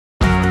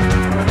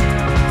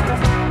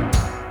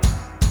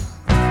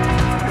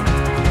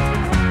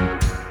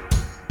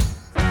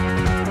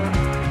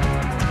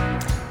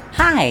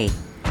Hi,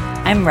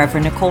 I'm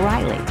Reverend Nicole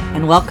Riley,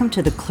 and welcome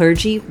to the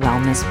Clergy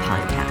Wellness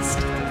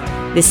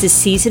Podcast. This is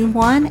Season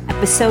 1,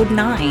 Episode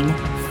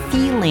 9,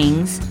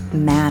 Feelings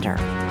Matter.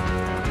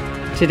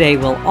 Today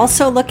we'll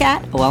also look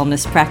at a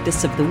wellness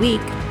practice of the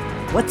week,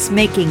 what's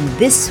making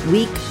this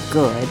week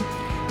good,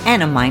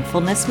 and a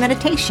mindfulness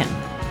meditation.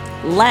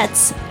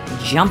 Let's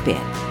jump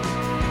in.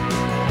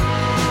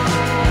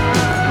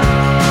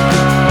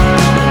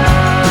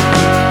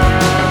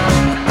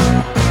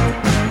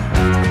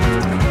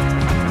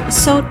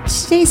 So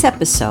today's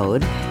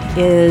episode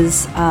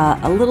is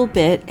a little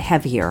bit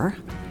heavier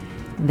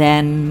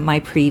than my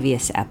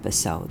previous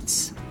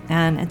episodes,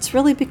 and it's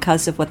really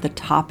because of what the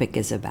topic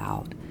is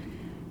about.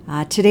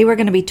 Today we're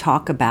going to be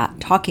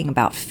talking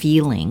about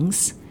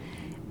feelings,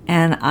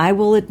 and I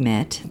will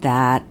admit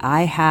that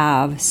I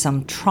have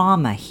some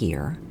trauma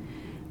here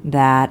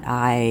that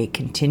I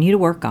continue to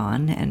work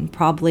on and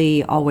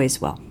probably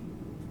always will.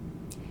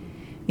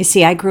 You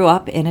see, I grew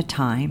up in a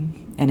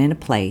time and in a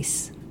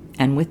place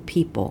and with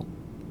people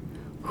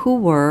who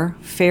were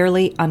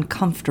fairly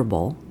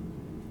uncomfortable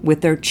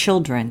with their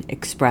children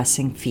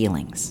expressing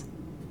feelings.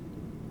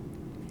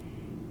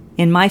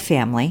 In my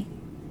family,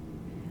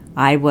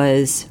 I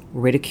was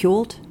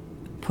ridiculed,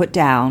 put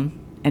down,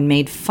 and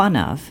made fun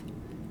of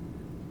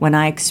when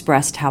I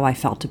expressed how I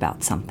felt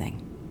about something.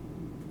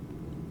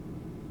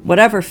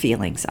 Whatever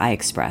feelings I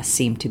expressed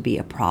seemed to be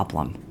a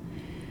problem.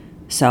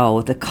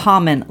 So the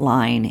common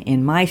line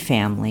in my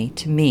family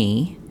to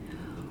me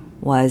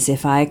was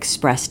if I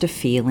expressed a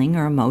feeling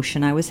or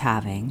emotion I was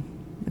having,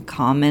 the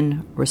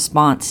common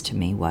response to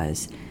me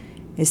was,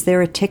 "Is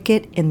there a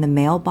ticket in the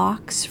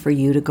mailbox for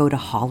you to go to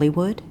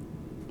Hollywood?"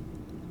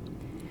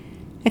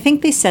 I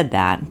think they said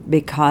that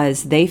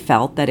because they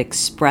felt that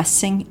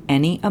expressing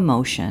any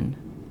emotion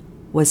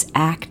was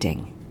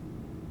acting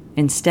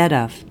instead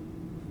of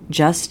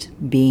just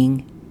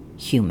being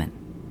human.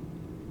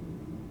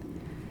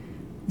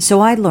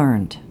 So I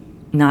learned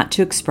not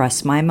to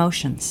express my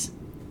emotions.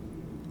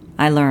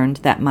 I learned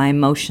that my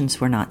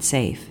emotions were not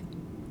safe.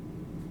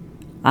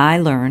 I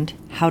learned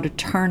how to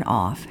turn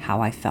off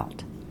how I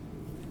felt.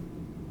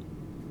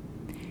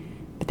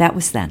 But that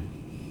was then.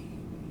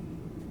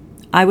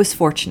 I was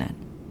fortunate.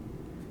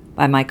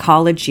 By my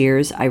college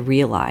years, I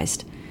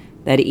realized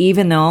that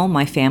even though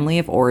my family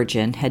of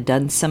origin had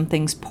done some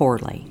things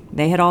poorly,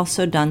 they had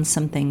also done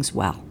some things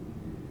well.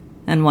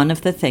 And one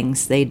of the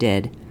things they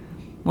did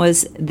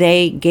was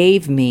they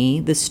gave me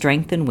the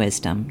strength and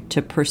wisdom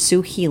to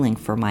pursue healing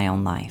for my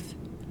own life.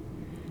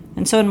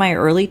 And so in my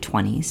early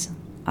 20s,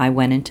 I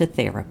went into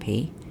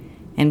therapy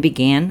and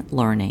began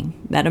learning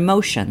that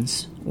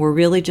emotions were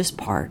really just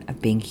part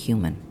of being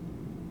human.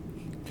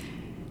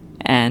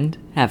 And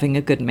having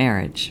a good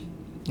marriage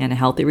and a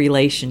healthy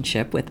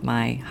relationship with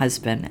my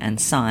husband and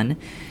son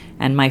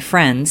and my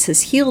friends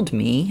has healed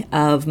me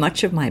of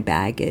much of my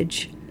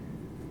baggage.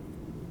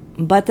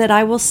 But that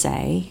I will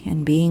say,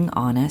 and being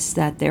honest,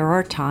 that there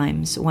are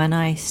times when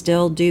I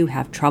still do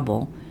have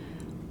trouble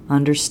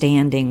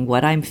understanding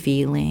what I'm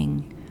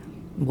feeling,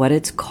 what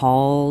it's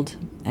called,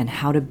 and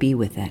how to be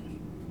with it.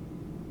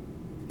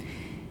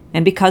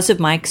 And because of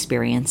my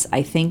experience,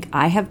 I think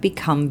I have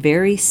become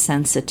very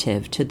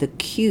sensitive to the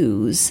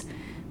cues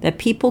that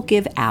people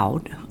give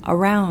out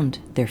around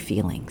their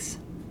feelings.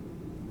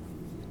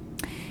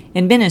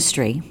 In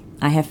ministry,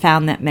 I have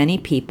found that many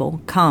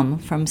people come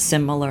from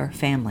similar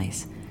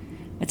families.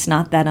 It's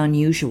not that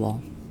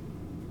unusual.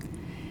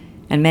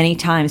 And many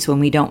times when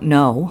we don't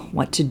know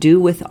what to do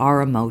with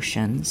our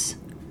emotions,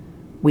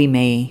 we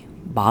may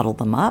bottle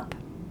them up,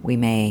 we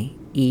may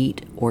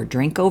eat or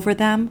drink over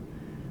them,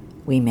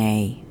 we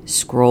may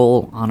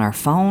scroll on our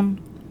phone,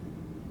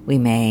 we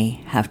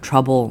may have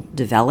trouble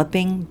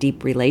developing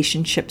deep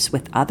relationships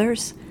with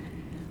others,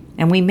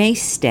 and we may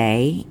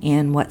stay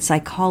in what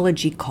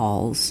psychology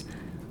calls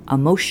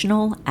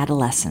emotional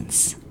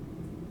adolescence.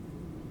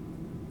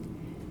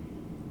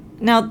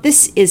 Now,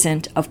 this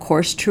isn't, of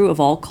course, true of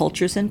all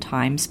cultures and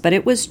times, but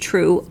it was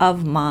true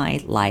of my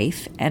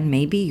life and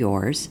maybe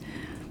yours,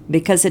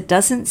 because it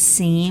doesn't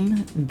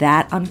seem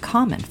that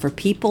uncommon for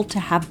people to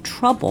have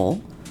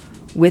trouble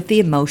with the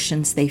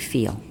emotions they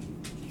feel.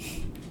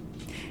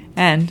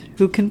 And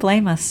who can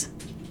blame us?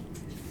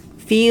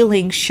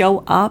 Feelings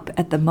show up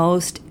at the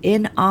most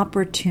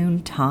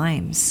inopportune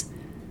times.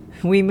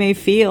 We may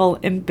feel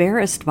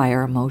embarrassed by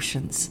our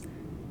emotions,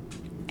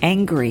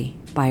 angry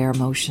by our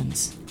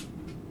emotions,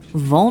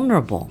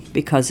 vulnerable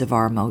because of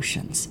our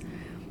emotions.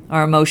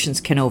 Our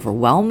emotions can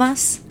overwhelm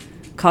us,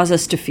 cause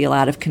us to feel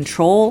out of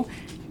control,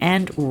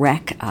 and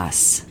wreck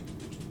us.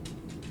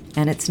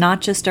 And it's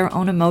not just our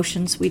own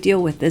emotions we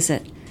deal with, is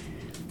it?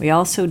 We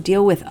also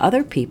deal with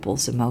other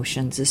people's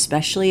emotions,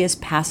 especially as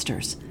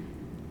pastors.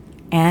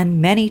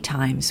 And many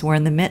times we're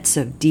in the midst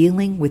of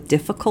dealing with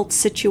difficult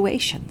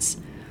situations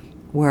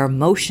where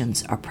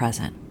emotions are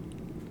present.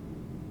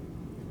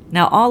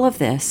 Now, all of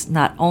this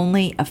not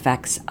only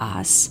affects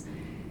us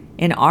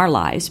in our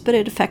lives, but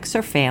it affects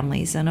our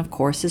families, and of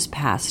course, as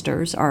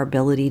pastors, our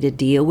ability to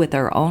deal with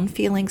our own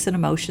feelings and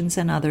emotions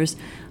and others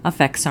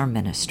affects our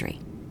ministry.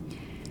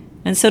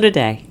 And so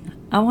today,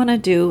 I want to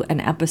do an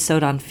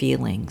episode on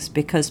feelings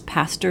because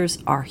pastors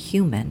are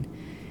human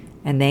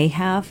and they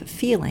have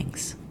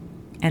feelings,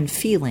 and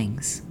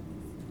feelings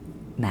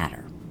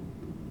matter.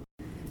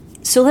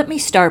 So let me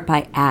start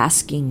by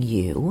asking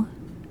you,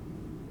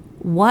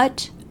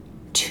 what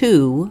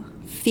 2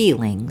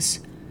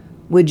 feelings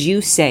would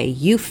you say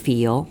you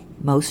feel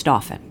most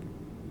often?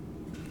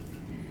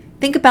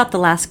 Think about the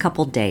last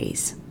couple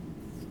days.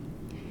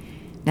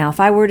 Now,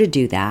 if I were to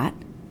do that,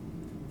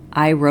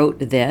 I wrote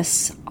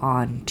this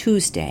on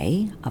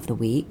Tuesday of the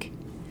week.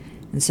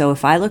 And so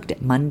if I looked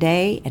at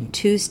Monday and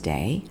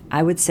Tuesday,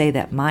 I would say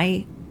that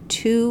my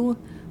 2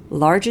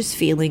 largest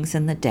feelings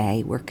in the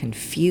day were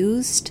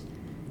confused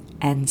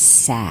and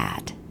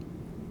sad.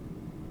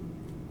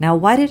 Now,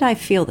 why did I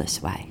feel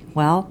this way?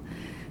 Well,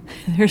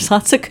 there's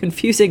lots of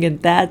confusing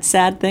and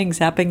sad things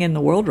happening in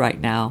the world right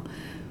now.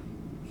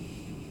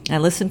 I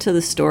listened to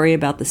the story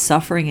about the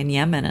suffering in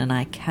Yemen, and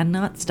I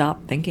cannot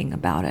stop thinking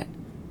about it.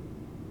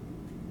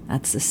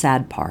 That's the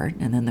sad part.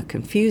 And then the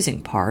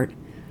confusing part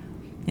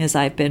is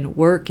I've been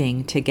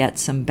working to get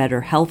some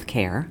better health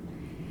care.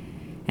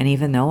 And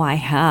even though I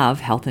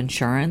have health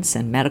insurance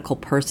and medical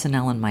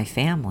personnel in my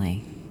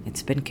family,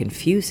 it's been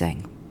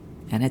confusing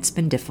and it's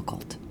been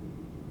difficult.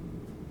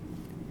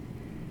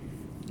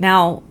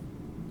 Now,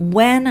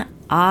 when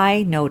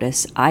I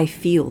notice I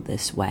feel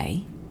this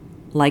way,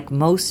 like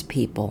most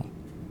people,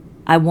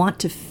 I want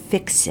to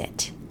fix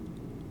it.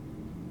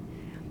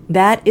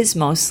 That is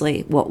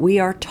mostly what we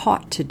are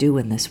taught to do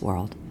in this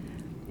world.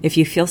 If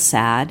you feel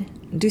sad,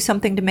 do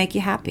something to make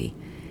you happy.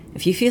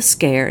 If you feel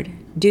scared,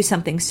 do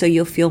something so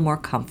you'll feel more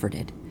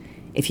comforted.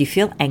 If you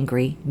feel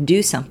angry,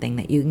 do something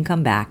that you can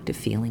come back to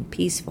feeling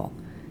peaceful.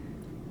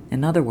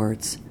 In other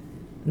words,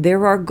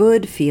 there are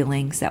good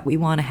feelings that we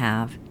want to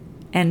have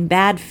and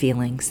bad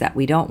feelings that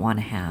we don't want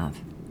to have.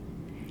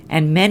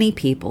 And many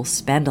people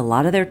spend a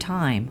lot of their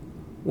time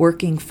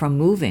working from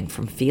moving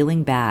from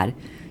feeling bad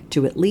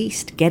to at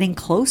least getting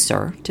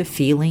closer to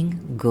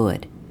feeling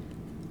good.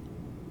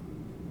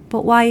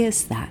 But why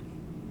is that?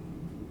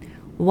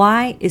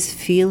 Why is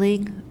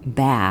feeling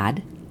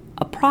bad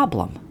a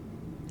problem?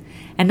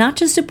 And not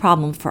just a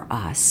problem for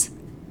us,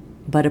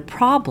 but a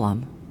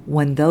problem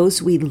when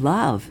those we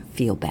love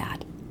feel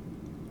bad.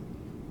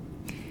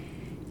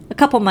 A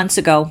couple months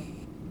ago,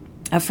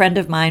 a friend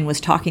of mine was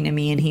talking to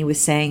me and he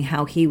was saying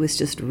how he was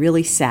just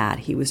really sad.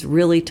 He was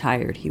really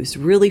tired. He was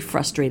really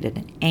frustrated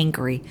and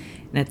angry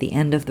and at the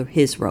end of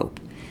his rope.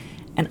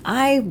 And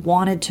I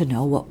wanted to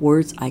know what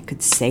words I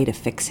could say to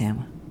fix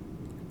him.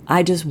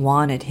 I just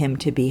wanted him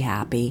to be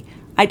happy.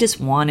 I just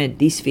wanted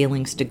these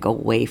feelings to go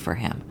away for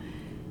him.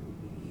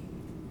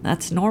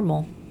 That's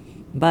normal.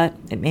 But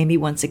it made me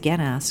once again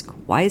ask,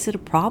 why is it a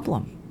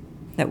problem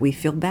that we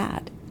feel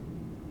bad?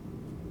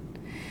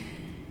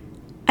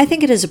 I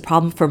think it is a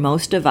problem for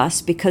most of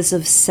us because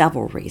of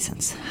several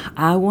reasons.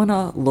 I want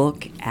to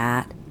look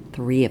at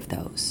 3 of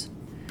those.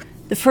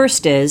 The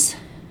first is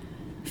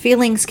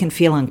feelings can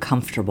feel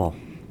uncomfortable.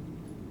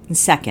 And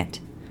second,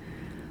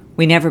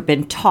 we've never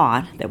been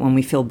taught that when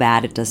we feel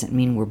bad, it doesn't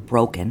mean we're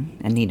broken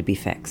and need to be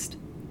fixed.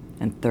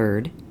 And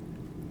third,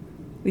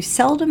 we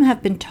seldom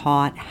have been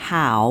taught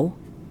how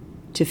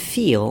to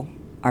feel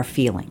our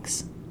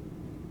feelings.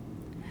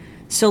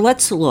 So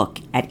let's look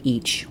at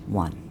each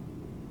one.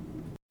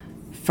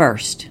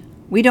 First,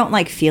 we don't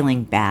like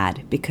feeling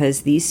bad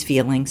because these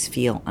feelings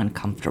feel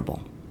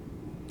uncomfortable.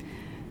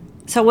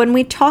 So when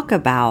we talk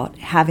about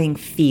having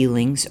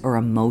feelings or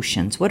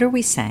emotions, what are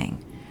we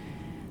saying?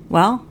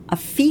 Well, a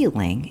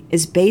feeling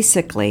is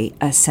basically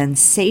a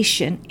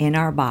sensation in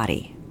our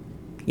body.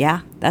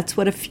 Yeah, that's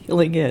what a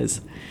feeling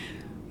is.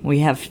 We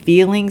have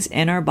feelings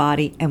in our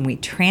body and we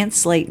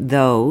translate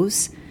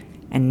those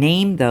and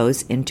name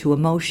those into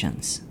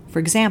emotions. For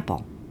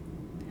example,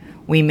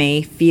 we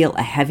may feel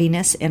a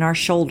heaviness in our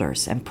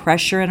shoulders and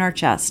pressure in our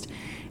chest,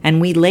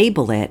 and we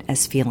label it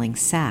as feeling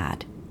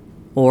sad.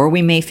 Or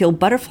we may feel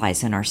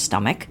butterflies in our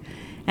stomach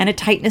and a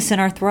tightness in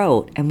our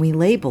throat, and we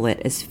label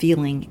it as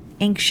feeling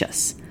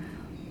anxious.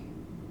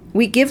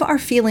 We give our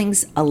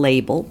feelings a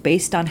label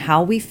based on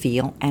how we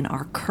feel and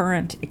our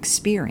current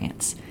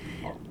experience.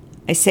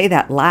 I say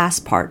that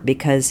last part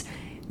because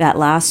that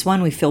last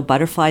one, we feel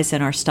butterflies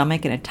in our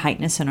stomach and a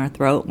tightness in our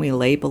throat, and we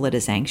label it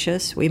as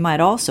anxious. We might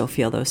also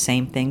feel those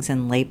same things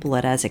and label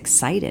it as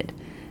excited,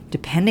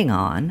 depending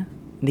on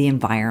the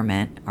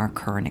environment, our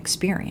current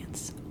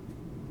experience.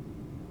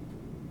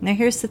 Now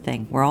here's the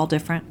thing, we're all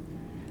different,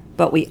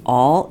 but we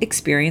all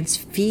experience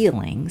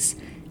feelings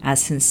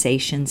as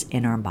sensations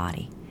in our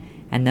body.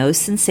 And those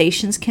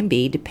sensations can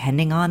be,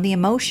 depending on the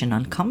emotion,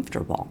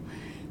 uncomfortable.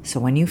 So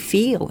when you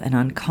feel an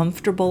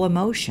uncomfortable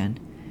emotion,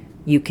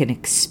 you can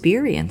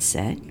experience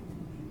it,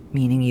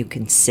 meaning you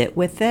can sit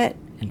with it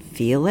and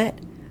feel it,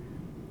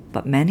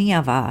 but many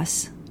of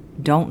us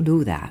don't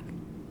do that.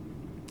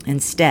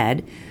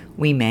 Instead,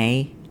 we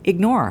may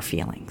ignore our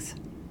feelings.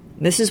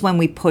 This is when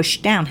we push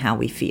down how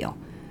we feel.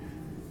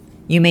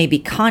 You may be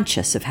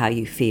conscious of how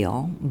you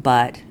feel,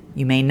 but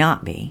you may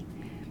not be.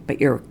 But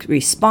your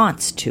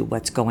response to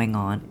what's going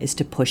on is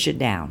to push it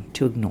down,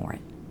 to ignore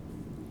it.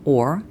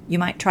 or you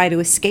might try to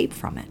escape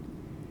from it.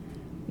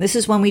 This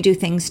is when we do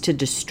things to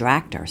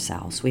distract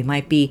ourselves. We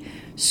might be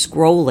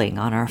scrolling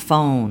on our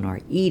phone or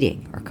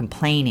eating or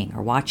complaining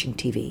or watching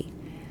TV.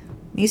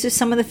 These are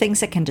some of the things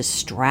that can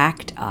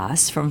distract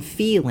us from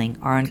feeling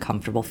our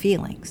uncomfortable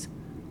feelings.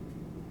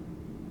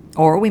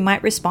 Or we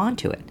might respond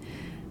to it.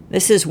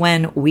 This is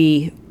when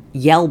we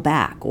yell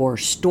back or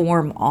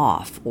storm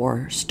off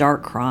or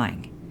start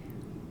crying.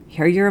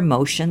 Here your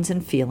emotions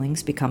and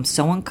feelings become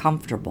so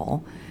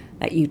uncomfortable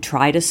that you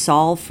try to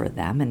solve for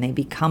them, and they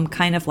become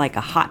kind of like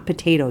a hot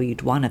potato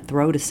you'd want to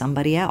throw to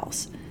somebody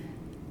else.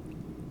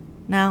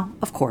 Now,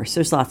 of course,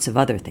 there's lots of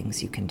other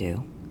things you can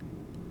do.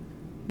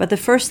 But the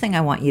first thing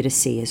I want you to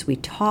see as we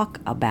talk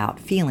about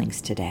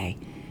feelings today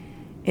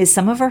is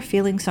some of our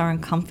feelings are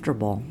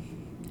uncomfortable,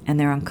 and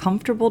they're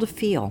uncomfortable to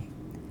feel.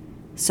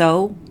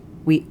 So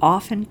we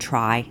often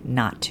try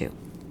not to.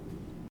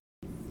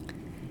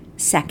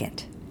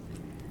 Second,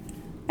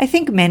 I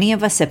think many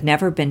of us have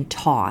never been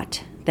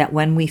taught that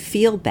when we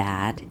feel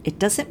bad, it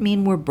doesn't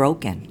mean we're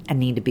broken and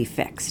need to be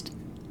fixed.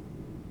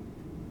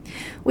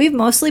 We've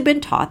mostly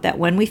been taught that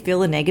when we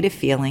feel a negative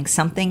feeling,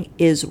 something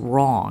is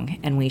wrong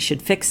and we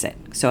should fix it.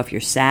 So if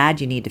you're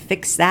sad, you need to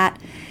fix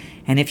that.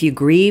 And if you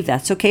grieve,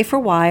 that's okay for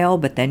a while,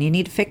 but then you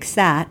need to fix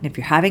that. And if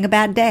you're having a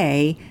bad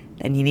day,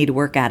 then you need to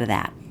work out of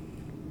that.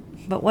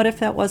 But what if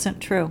that wasn't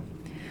true?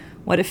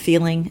 What if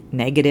feeling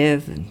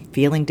negative and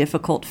feeling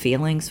difficult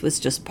feelings was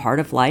just part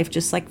of life,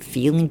 just like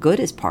feeling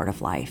good is part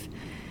of life?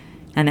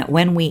 And that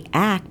when we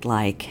act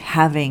like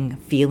having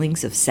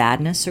feelings of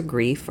sadness or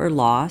grief or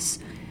loss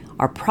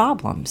are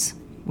problems,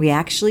 we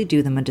actually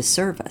do them a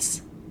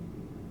disservice.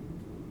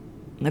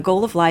 The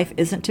goal of life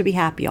isn't to be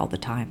happy all the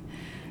time.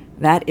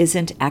 That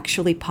isn't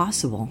actually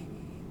possible.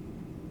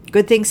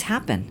 Good things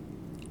happen,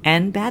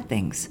 and bad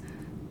things.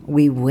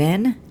 We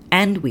win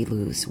and we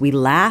lose. We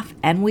laugh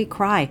and we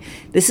cry.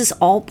 This is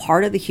all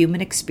part of the human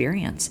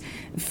experience.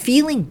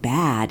 Feeling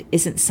bad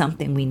isn't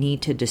something we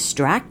need to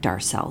distract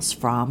ourselves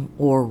from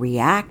or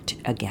react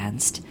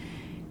against.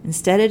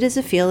 Instead, it is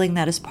a feeling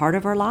that is part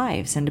of our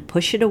lives, and to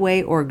push it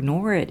away or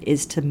ignore it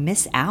is to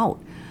miss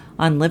out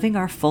on living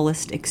our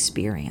fullest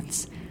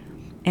experience.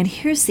 And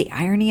here's the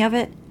irony of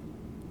it.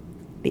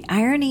 The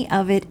irony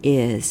of it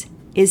is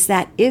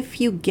that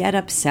if you get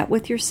upset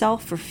with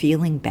yourself for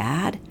feeling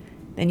bad,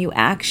 then you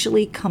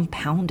actually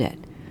compound it.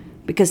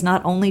 Because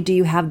not only do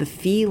you have the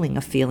feeling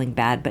of feeling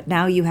bad, but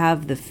now you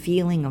have the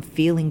feeling of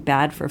feeling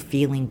bad for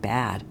feeling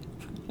bad.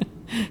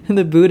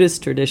 The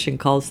Buddhist tradition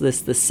calls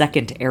this the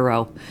second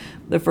arrow.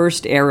 The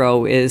first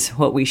arrow is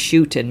what we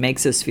shoot and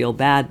makes us feel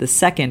bad. The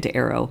second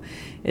arrow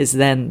is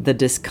then the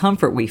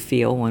discomfort we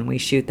feel when we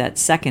shoot that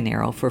second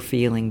arrow for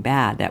feeling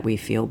bad, that we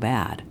feel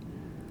bad.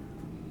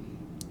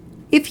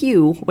 If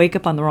you wake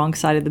up on the wrong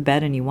side of the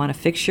bed and you want to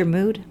fix your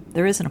mood,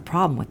 there isn't a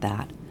problem with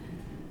that.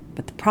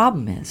 But the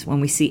problem is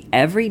when we see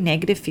every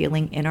negative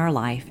feeling in our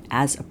life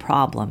as a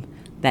problem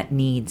that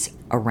needs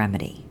a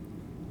remedy.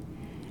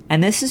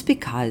 And this is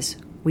because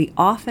we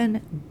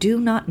often do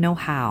not know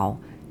how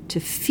to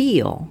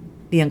feel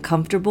the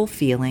uncomfortable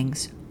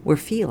feelings we're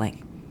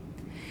feeling.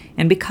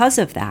 And because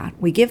of that,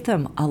 we give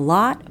them a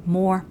lot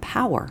more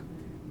power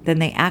than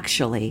they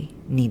actually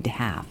need to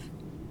have.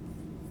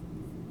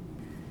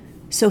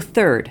 So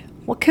third,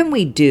 what can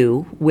we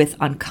do with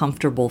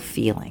uncomfortable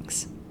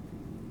feelings?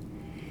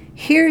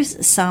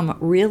 Here's some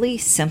really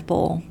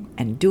simple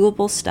and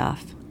doable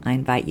stuff. I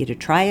invite you to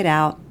try it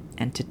out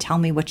and to tell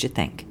me what you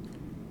think.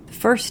 The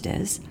first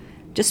is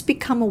just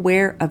become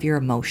aware of your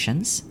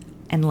emotions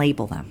and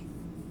label them.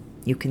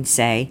 You can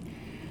say,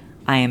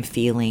 I am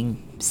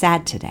feeling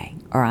sad today,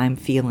 or I'm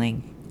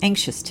feeling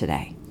anxious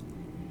today.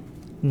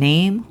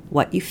 Name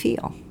what you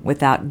feel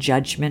without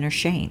judgment or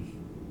shame.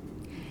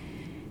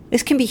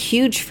 This can be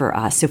huge for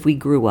us if we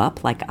grew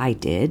up like I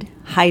did,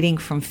 hiding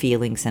from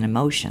feelings and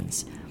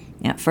emotions.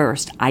 At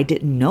first, I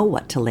didn't know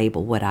what to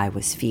label what I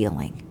was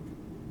feeling.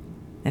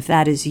 If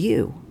that is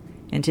you,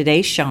 in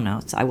today's show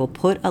notes, I will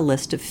put a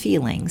list of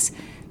feelings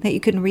that you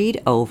can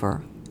read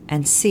over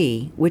and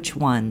see which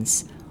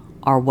ones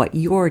are what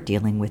you're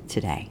dealing with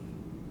today.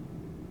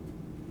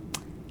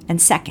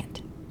 And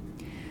second,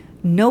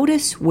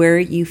 notice where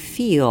you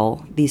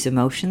feel these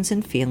emotions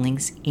and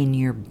feelings in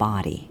your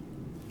body.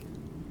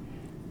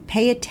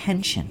 Pay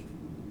attention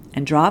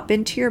and drop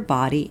into your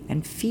body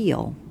and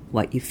feel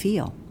what you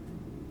feel.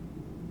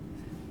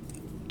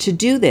 To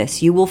do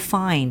this, you will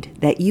find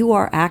that you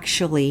are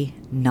actually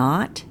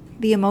not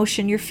the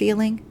emotion you're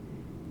feeling.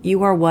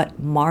 You are what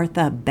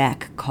Martha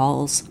Beck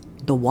calls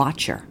the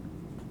watcher.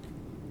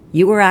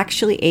 You are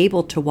actually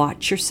able to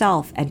watch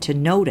yourself and to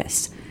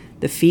notice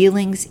the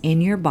feelings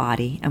in your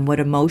body and what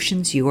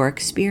emotions you are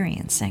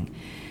experiencing.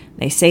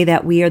 They say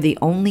that we are the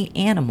only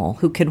animal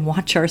who can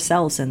watch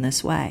ourselves in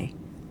this way.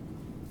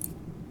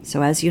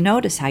 So as you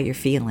notice how you're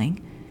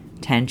feeling,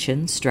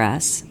 tension,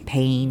 stress,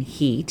 pain,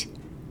 heat,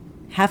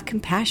 have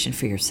compassion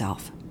for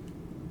yourself.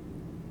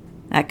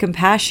 That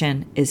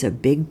compassion is a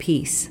big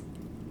piece.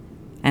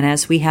 And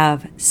as we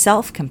have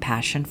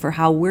self-compassion for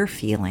how we're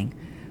feeling,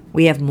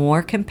 we have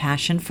more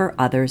compassion for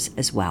others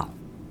as well.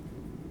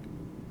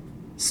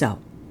 So,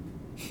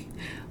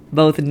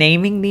 both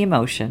naming the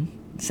emotion,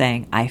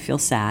 saying, I feel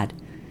sad,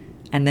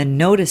 and then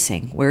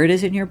noticing where it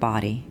is in your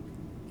body.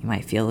 You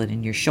might feel it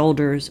in your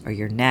shoulders or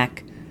your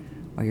neck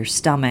or your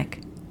stomach.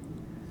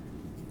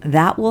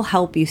 That will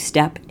help you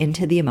step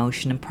into the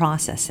emotion and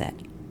process it.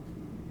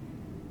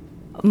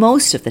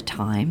 Most of the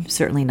time,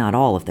 certainly not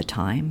all of the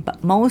time,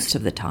 but most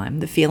of the time,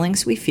 the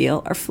feelings we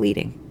feel are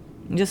fleeting,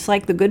 just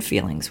like the good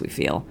feelings we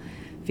feel.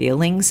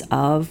 Feelings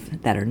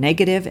that are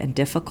negative and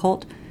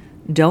difficult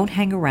don't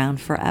hang around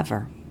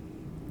forever.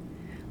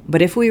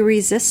 But if we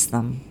resist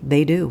them,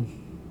 they do.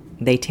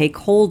 They take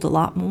hold a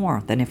lot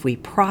more than if we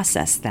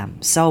process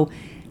them. So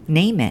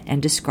name it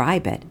and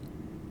describe it.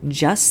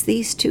 Just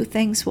these two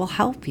things will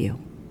help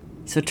you.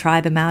 So try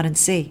them out and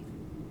see.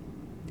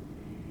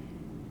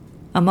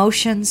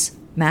 Emotions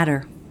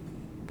matter.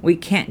 We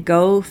can't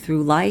go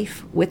through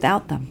life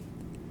without them.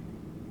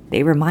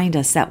 They remind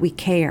us that we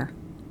care,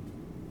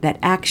 that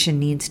action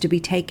needs to be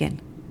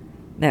taken,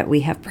 that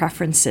we have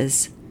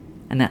preferences,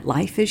 and that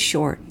life is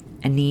short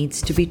and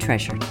needs to be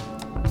treasured.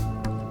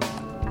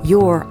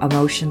 Your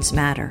emotions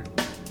matter,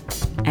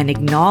 and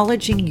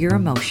acknowledging your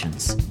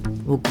emotions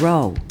will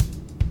grow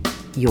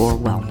your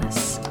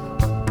wellness.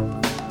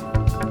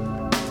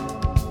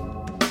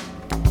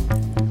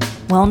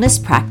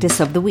 Wellness practice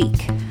of the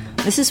week.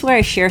 This is where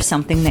I share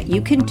something that you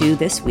can do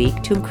this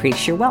week to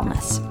increase your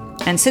wellness.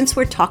 And since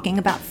we're talking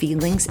about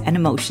feelings and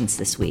emotions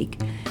this week,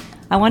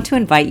 I want to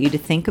invite you to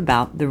think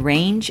about the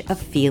range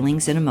of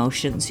feelings and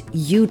emotions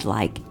you'd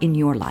like in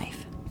your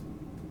life.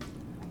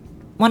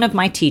 One of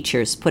my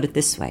teachers put it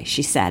this way.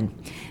 She said,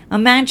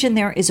 imagine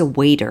there is a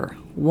waiter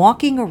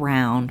walking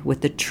around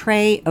with a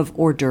tray of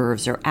hors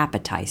d'oeuvres or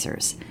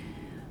appetizers,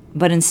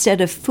 but instead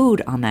of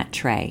food on that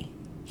tray,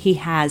 he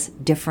has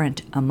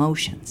different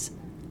emotions.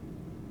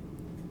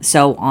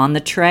 So on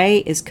the tray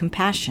is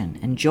compassion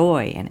and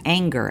joy and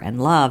anger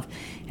and love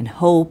and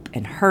hope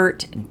and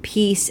hurt and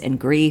peace and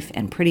grief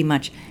and pretty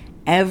much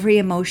every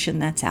emotion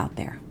that's out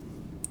there.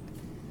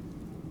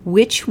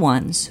 Which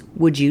ones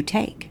would you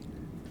take?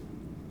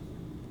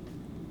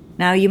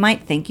 Now you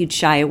might think you'd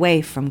shy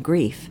away from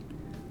grief,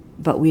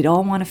 but we'd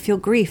all want to feel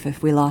grief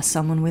if we lost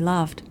someone we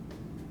loved.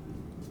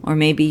 Or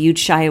maybe you'd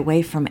shy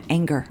away from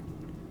anger.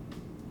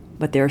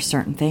 But there are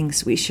certain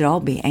things we should all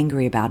be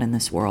angry about in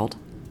this world.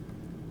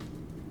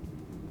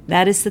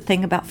 That is the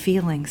thing about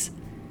feelings.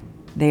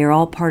 They are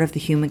all part of the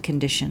human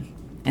condition,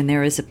 and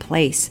there is a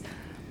place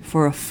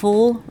for a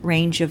full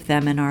range of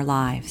them in our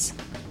lives.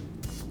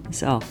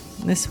 So,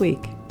 this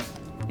week,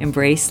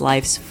 embrace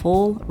life's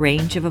full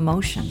range of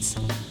emotions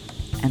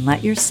and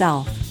let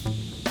yourself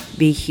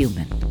be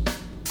human.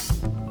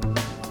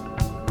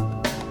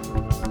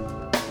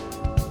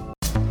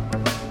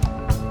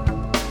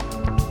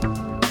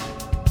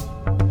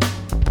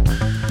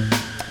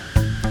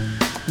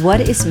 What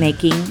is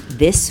making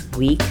this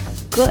week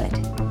good?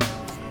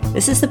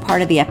 This is the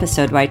part of the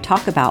episode where I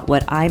talk about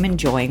what I'm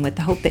enjoying with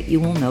the hope that you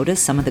will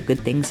notice some of the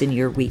good things in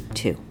your week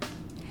too.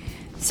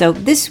 So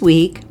this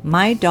week,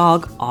 my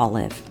dog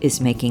Olive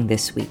is making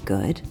this week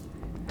good.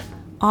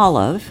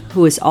 Olive,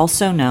 who is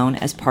also known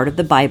as part of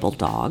the Bible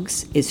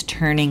Dogs, is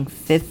turning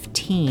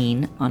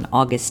 15 on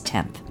August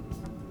 10th.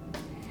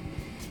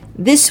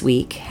 This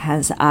week,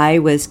 as I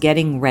was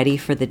getting ready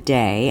for the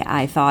day,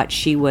 I thought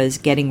she was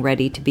getting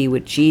ready to be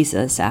with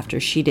Jesus after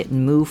she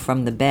didn't move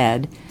from the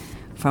bed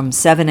from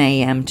 7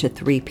 a.m. to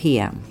 3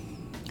 p.m.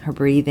 Her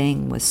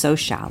breathing was so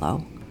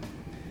shallow,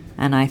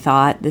 and I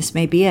thought this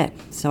may be it.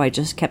 So I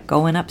just kept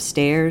going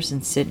upstairs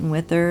and sitting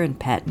with her and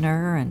petting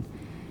her, and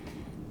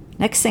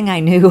next thing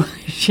I knew,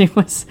 she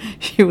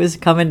was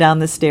coming down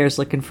the stairs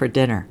looking for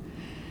dinner.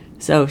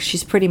 So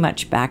she's pretty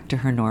much back to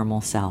her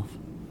normal self.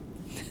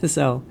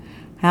 So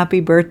happy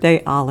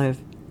birthday,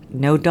 Olive.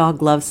 No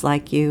dog loves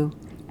like you,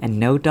 and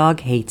no dog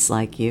hates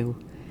like you.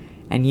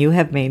 And you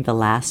have made the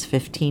last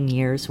 15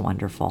 years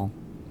wonderful.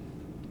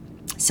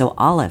 So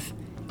Olive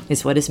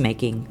is what is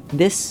making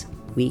this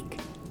week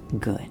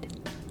good.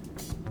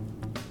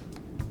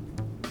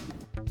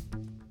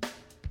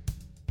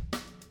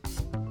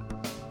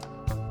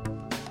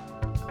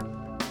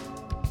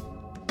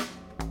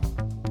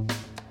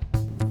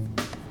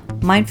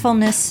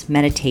 Mindfulness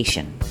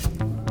meditation.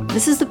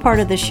 This is the part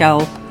of the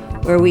show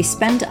where we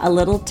spend a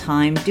little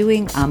time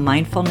doing a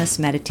mindfulness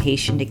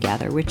meditation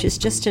together, which is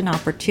just an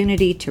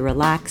opportunity to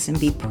relax and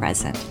be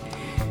present.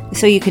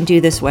 So you can do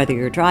this whether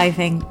you're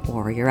driving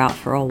or you're out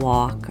for a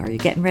walk or you're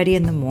getting ready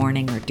in the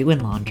morning or doing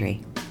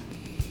laundry.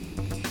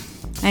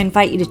 I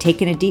invite you to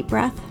take in a deep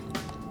breath,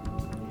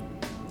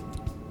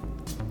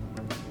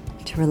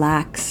 to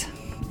relax,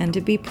 and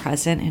to be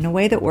present in a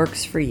way that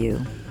works for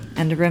you,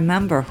 and to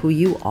remember who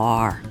you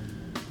are.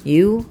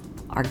 You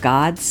are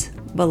God's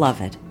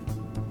beloved.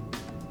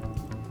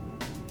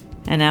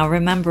 And now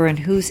remember in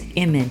whose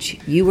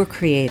image you were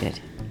created.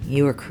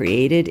 You were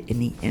created in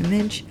the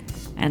image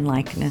and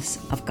likeness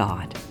of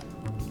God.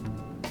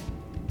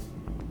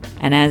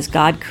 And as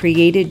God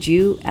created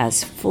you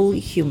as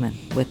fully human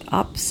with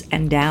ups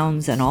and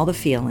downs and all the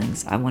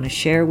feelings, I want to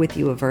share with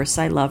you a verse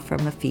I love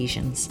from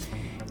Ephesians.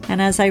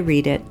 And as I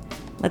read it,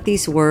 Let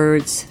these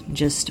words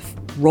just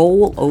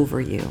roll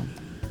over you.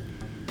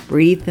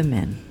 Breathe them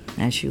in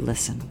as you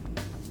listen.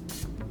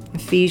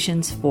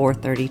 Ephesians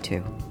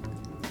 4:32.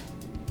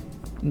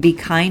 Be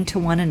kind to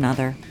one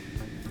another,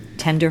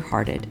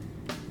 tender-hearted,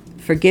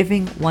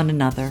 forgiving one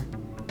another,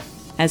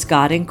 as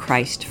God in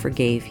Christ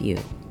forgave you.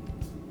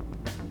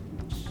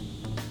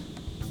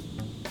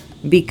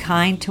 Be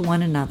kind to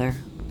one another,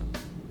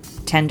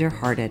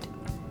 tender-hearted,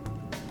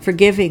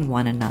 forgiving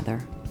one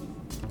another,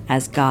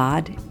 as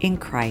God in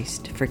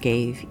Christ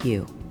forgave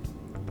you.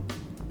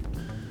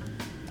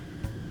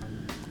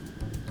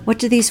 What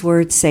do these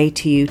words say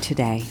to you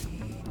today?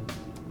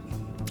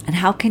 And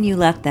how can you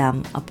let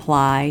them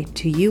apply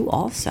to you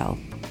also?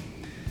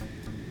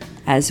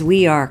 As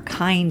we are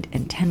kind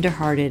and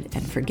tender-hearted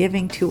and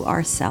forgiving to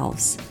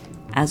ourselves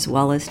as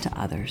well as to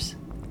others.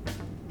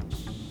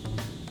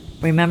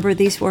 Remember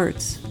these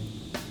words,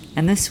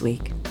 and this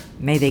week,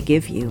 may they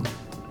give you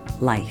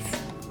life.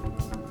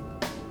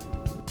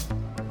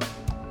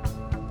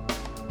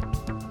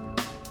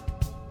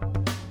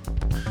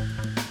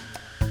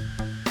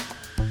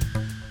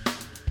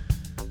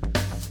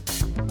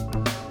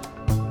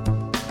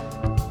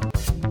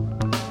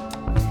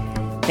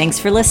 Thanks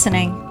for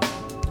listening.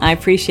 I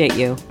appreciate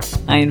you.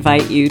 I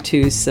invite you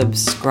to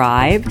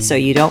subscribe so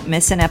you don't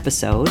miss an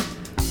episode.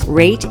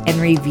 Rate and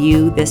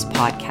review this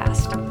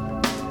podcast.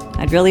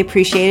 I'd really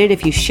appreciate it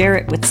if you share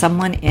it with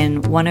someone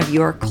in one of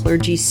your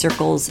clergy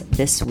circles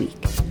this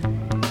week.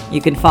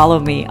 You can follow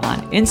me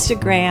on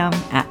Instagram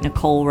at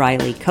Nicole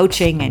Riley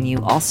Coaching, and you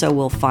also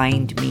will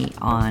find me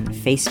on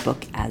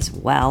Facebook as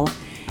well.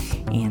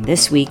 And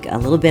this week, a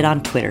little bit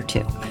on Twitter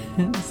too.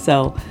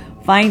 So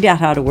find out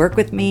how to work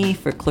with me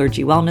for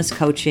clergy wellness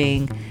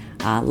coaching,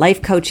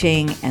 life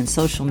coaching, and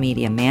social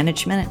media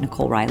management at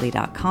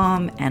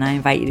NicoleRiley.com. And I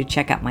invite you to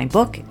check out my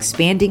book,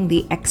 Expanding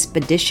the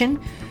Expedition,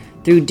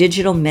 through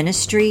digital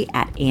ministry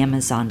at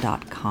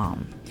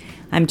Amazon.com.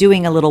 I'm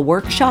doing a little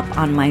workshop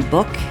on my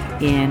book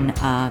in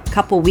a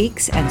couple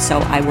weeks, and so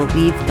I will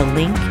leave the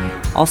link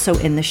also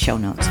in the show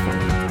notes for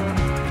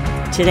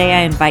you. Today,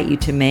 I invite you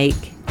to make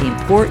the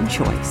important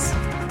choice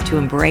to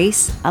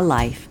embrace a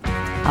life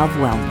of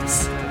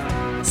wellness.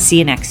 See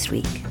you next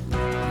week.